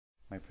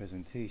My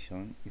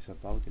presentation is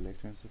about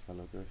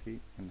electroencephalography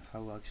and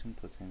how action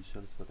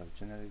potentials that are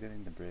generated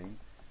in the brain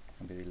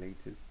can be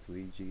related to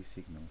EEG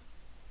signals.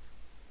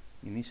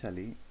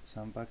 Initially,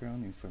 some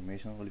background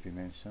information will be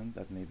mentioned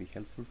that may be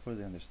helpful for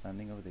the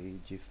understanding of the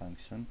EEG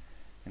function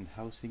and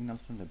how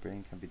signals from the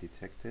brain can be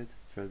detected,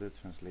 further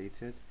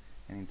translated,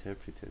 and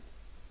interpreted.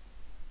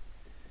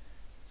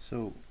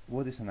 So,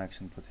 what is an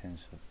action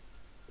potential?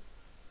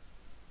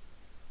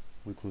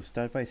 We could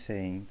start by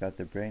saying that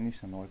the brain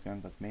is an organ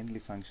that mainly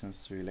functions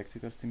through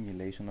electrical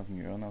stimulation of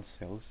neuronal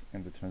cells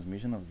and the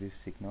transmission of these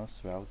signals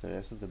throughout the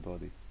rest of the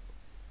body.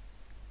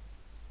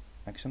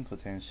 Action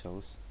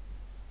potentials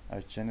are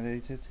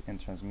generated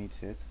and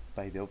transmitted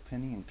by the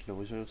opening and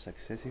closure of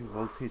successive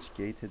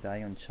voltage-gated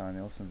ion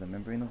channels in the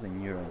membrane of the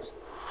neurons.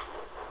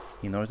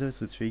 In order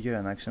to trigger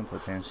an action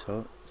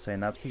potential,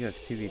 synaptic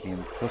activity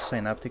and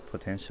postsynaptic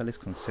potential is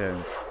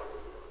concerned.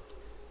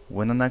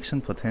 When an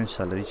action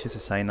potential reaches a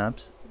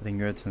synapse, the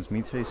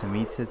neurotransmitter is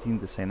emitted in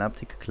the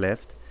synaptic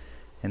cleft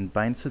and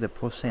binds to the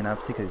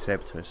postsynaptic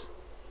receptors.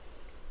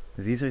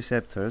 These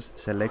receptors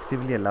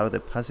selectively allow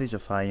the passage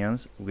of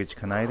ions which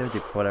can either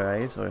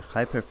depolarize or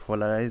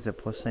hyperpolarize the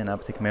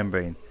postsynaptic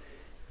membrane,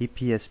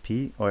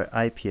 EPSP or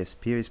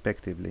IPSP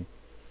respectively.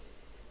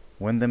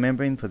 When the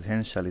membrane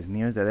potential is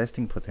near the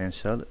resting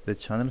potential, the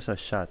channels are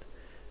shut,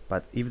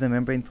 but if the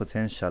membrane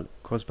potential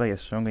caused by a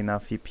strong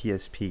enough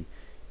EPSP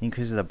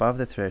increases above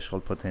the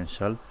threshold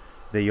potential,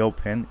 they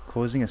open,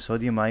 causing a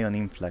sodium ion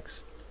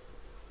influx.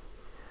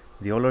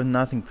 The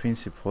all-or-nothing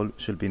principle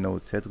should be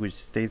noted, which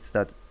states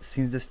that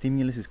since the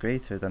stimulus is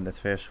greater than the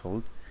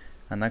threshold,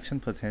 an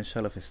action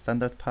potential of a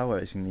standard power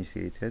is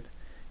initiated,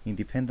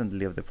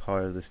 independently of the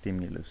power of the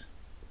stimulus.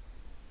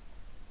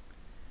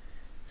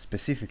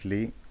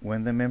 Specifically,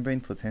 when the membrane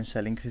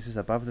potential increases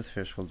above the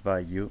threshold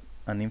value,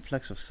 an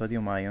influx of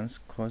sodium ions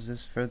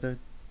causes further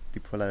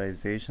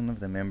depolarization of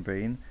the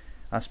membrane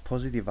as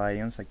positive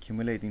ions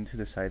accumulate into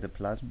the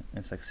cytoplasm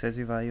and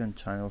successive ion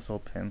channels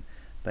open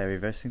by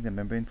reversing the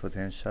membrane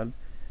potential,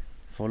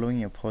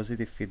 following a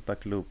positive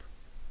feedback loop.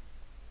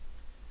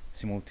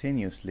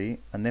 Simultaneously,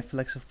 an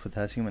efflux of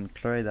potassium and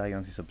chloride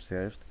ions is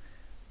observed,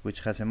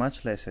 which has a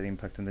much lesser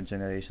impact on the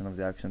generation of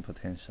the action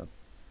potential.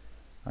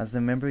 As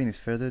the membrane is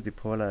further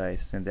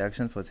depolarized and the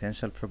action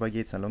potential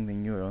propagates along the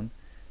neuron,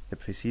 the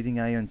preceding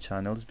ion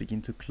channels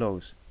begin to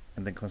close,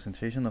 and the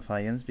concentration of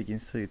ions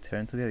begins to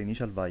return to their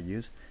initial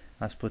values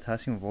as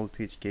potassium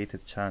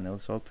voltage-gated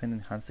channels open,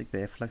 enhancing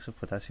the efflux of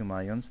potassium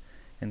ions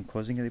and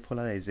causing a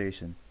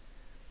depolarization.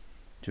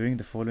 During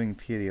the following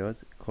period,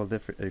 called the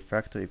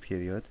refractory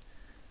period,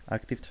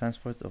 active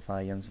transport of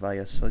ions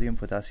via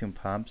sodium-potassium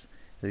pumps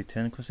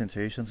return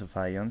concentrations of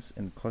ions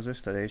and cause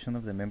restoration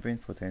of the membrane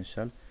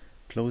potential,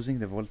 closing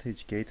the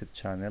voltage-gated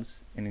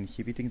channels and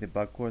inhibiting the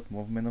backward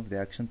movement of the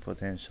action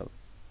potential.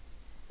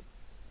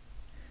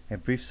 A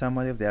brief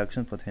summary of the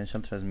action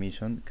potential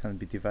transmission can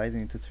be divided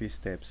into 3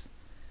 steps.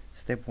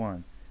 Step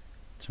 1.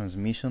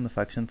 Transmission of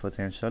action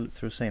potential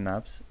through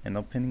synapse and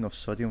opening of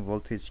sodium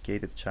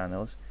voltage-gated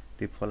channels,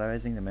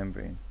 depolarizing the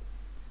membrane.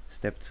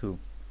 Step 2.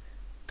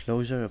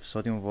 Closure of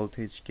sodium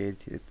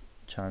voltage-gated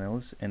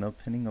channels and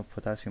opening of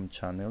potassium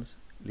channels,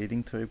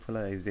 leading to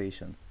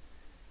repolarization.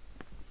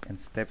 And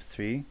Step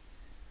 3.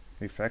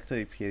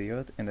 Refractory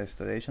period and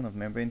restoration of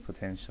membrane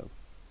potential.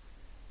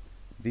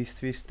 These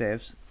 3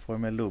 steps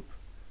form a loop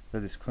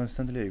that is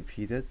constantly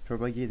repeated,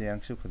 propagating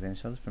action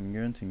potentials from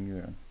neuron to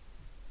neuron.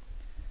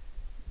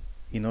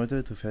 In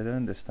order to further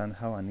understand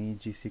how an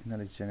EEG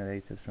signal is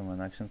generated from an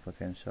action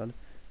potential,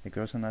 the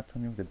gross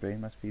anatomy of the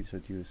brain must be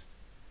introduced.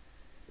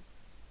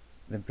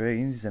 The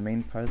brain is the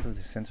main part of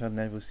the central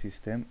nervous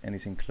system and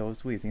is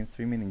enclosed within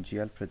 3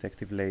 meningeal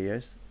protective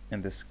layers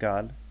and the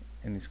skull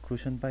and is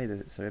cushioned by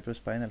the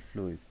cerebrospinal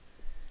fluid.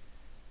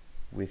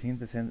 Within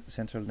the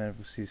central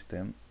nervous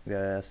system,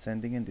 there are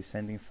ascending and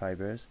descending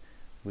fibers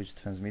which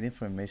transmit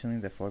information in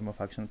the form of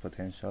action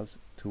potentials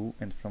to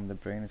and from the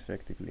brain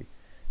respectively,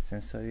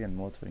 sensory and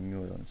motor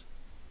neurons.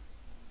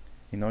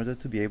 In order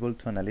to be able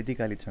to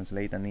analytically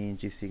translate an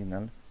EEG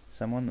signal,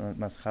 someone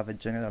must have a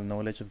general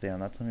knowledge of the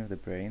anatomy of the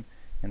brain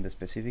and the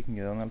specific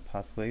neuronal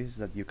pathways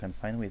that you can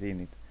find within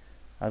it,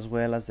 as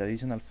well as the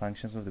regional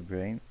functions of the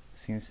brain,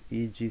 since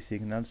EEG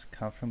signals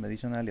come from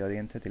regionally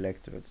oriented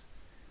electrodes.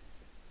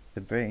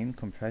 The brain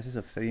comprises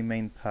of 3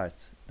 main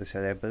parts: the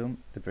cerebrum,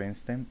 the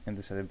brainstem, and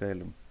the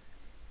cerebellum.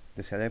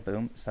 The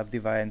cerebrum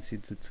subdivides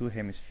into 2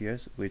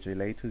 hemispheres which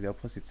relate to the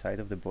opposite side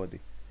of the body.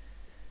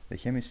 The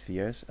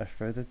hemispheres are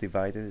further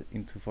divided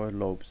into 4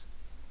 lobes: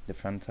 the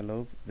frontal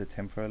lobe, the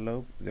temporal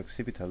lobe, the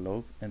occipital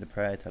lobe, and the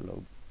parietal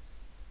lobe.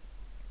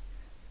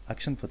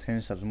 Action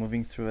potentials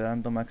moving through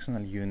random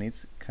axonal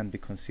units can be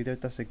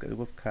considered as a group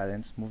of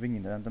currents moving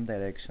in random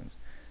directions,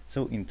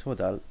 so in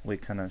total we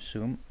can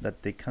assume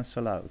that they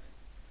cancel out.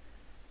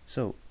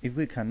 So, if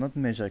we cannot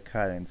measure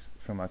currents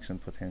from action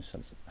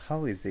potentials,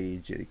 how is the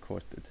EEG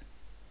recorded?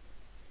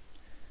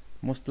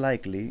 Most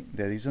likely,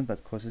 the reason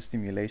that causes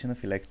stimulation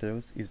of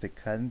electrodes is the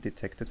current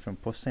detected from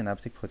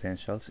postsynaptic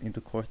potentials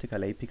into cortical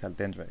apical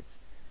dendrites.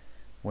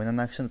 When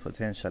an action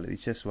potential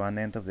reaches one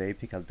end of the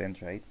apical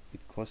dendrite,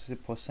 it causes a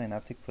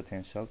postsynaptic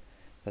potential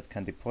that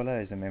can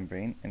depolarize the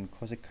membrane and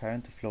cause a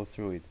current to flow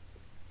through it.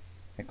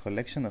 A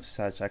collection of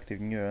such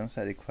active neurons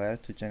are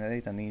required to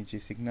generate an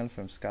EEG signal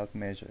from scalp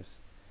measures.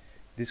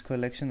 This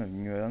collection of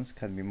neurons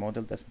can be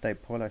modeled as a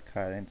dipolar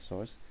current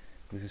source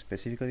with a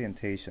specific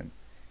orientation.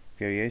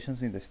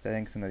 Variations in the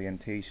strength and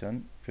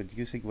orientation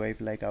produce a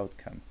wave-like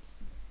outcome.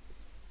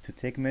 To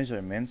take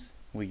measurements,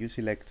 we use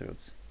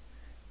electrodes.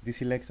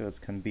 These electrodes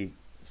can be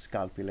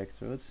scalp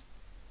electrodes,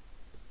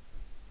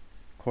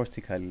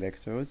 cortical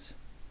electrodes,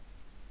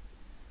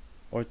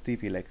 or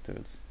deep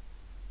electrodes.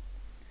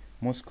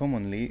 Most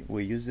commonly,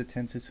 we use the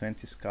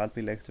 10-20 scalp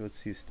electrode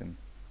system.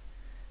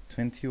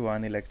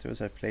 21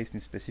 electrodes are placed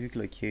in specific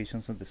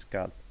locations on the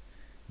scalp.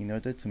 In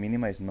order to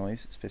minimize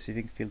noise,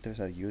 specific filters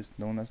are used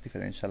known as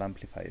differential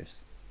amplifiers.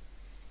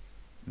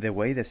 The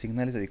way the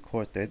signal is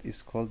recorded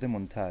is called a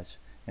montage,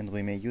 and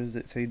we may use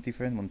the three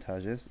different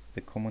montages: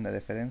 the common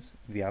reference,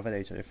 the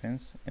average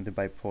reference, and the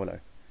bipolar.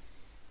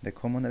 The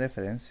common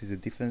reference is the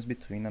difference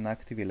between an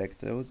active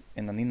electrode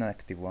and an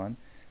inactive one,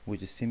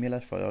 which is similar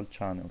for all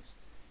channels.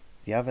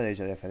 The average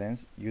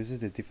reference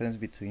uses the difference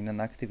between an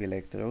active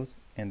electrode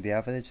and the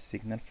average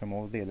signal from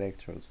all the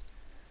electrodes.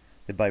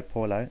 The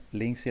bipolar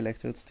links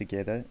electrodes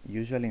together,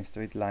 usually in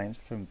straight lines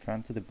from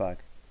front to the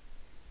back.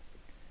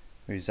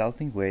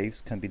 Resulting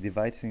waves can be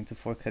divided into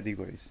four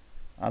categories: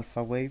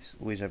 alpha waves,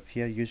 which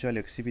appear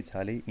usually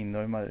occipitally in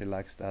normal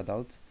relaxed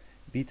adults;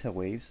 beta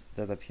waves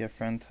that appear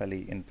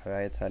frontally and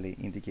parietally,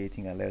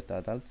 indicating alert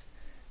adults;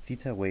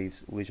 theta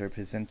waves, which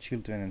represent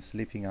children and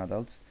sleeping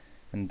adults;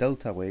 and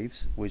delta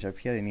waves, which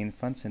appear in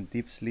infants and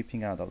deep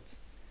sleeping adults.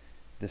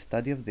 The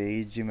study of the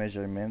EEG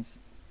measurements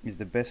is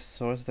the best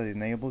source that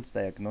enables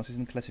diagnosis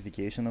and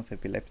classification of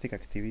epileptic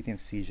activity and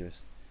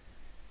seizures.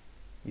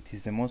 It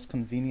is the most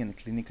convenient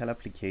clinical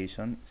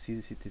application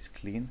since it is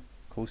clean,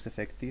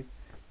 cost-effective,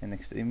 and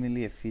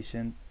extremely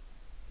efficient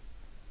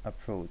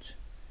approach.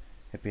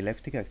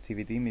 Epileptic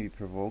activity may be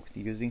provoked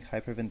using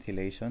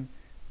hyperventilation,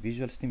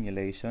 visual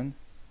stimulation,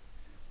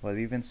 or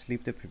even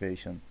sleep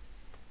deprivation.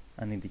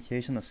 An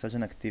indication of such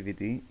an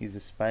activity is the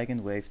spike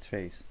and wave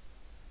trace.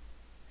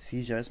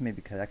 Seizures may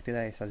be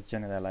characterized as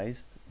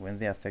generalized when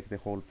they affect the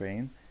whole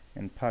brain,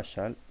 and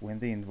partial when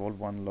they involve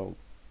one lobe.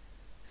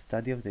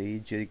 Study of the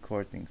EEG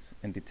recordings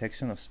and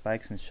detection of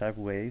spikes and sharp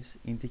waves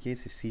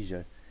indicates a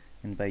seizure,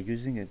 and by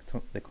using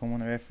the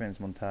common reference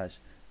montage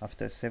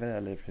after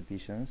several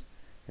repetitions,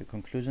 a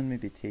conclusion may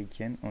be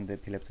taken on the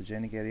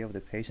epileptogenic area of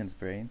the patient's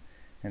brain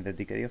and the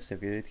degree of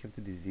severity of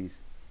the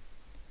disease.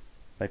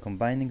 By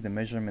combining the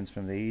measurements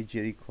from the EEG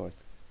record,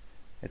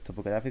 a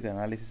topographic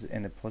analysis,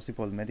 and a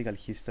possible medical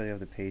history of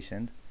the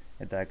patient,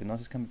 a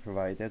diagnosis can be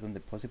provided on the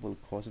possible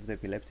cause of the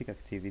epileptic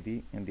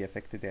activity in the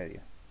affected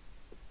area.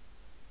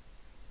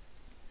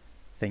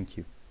 Thank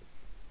you.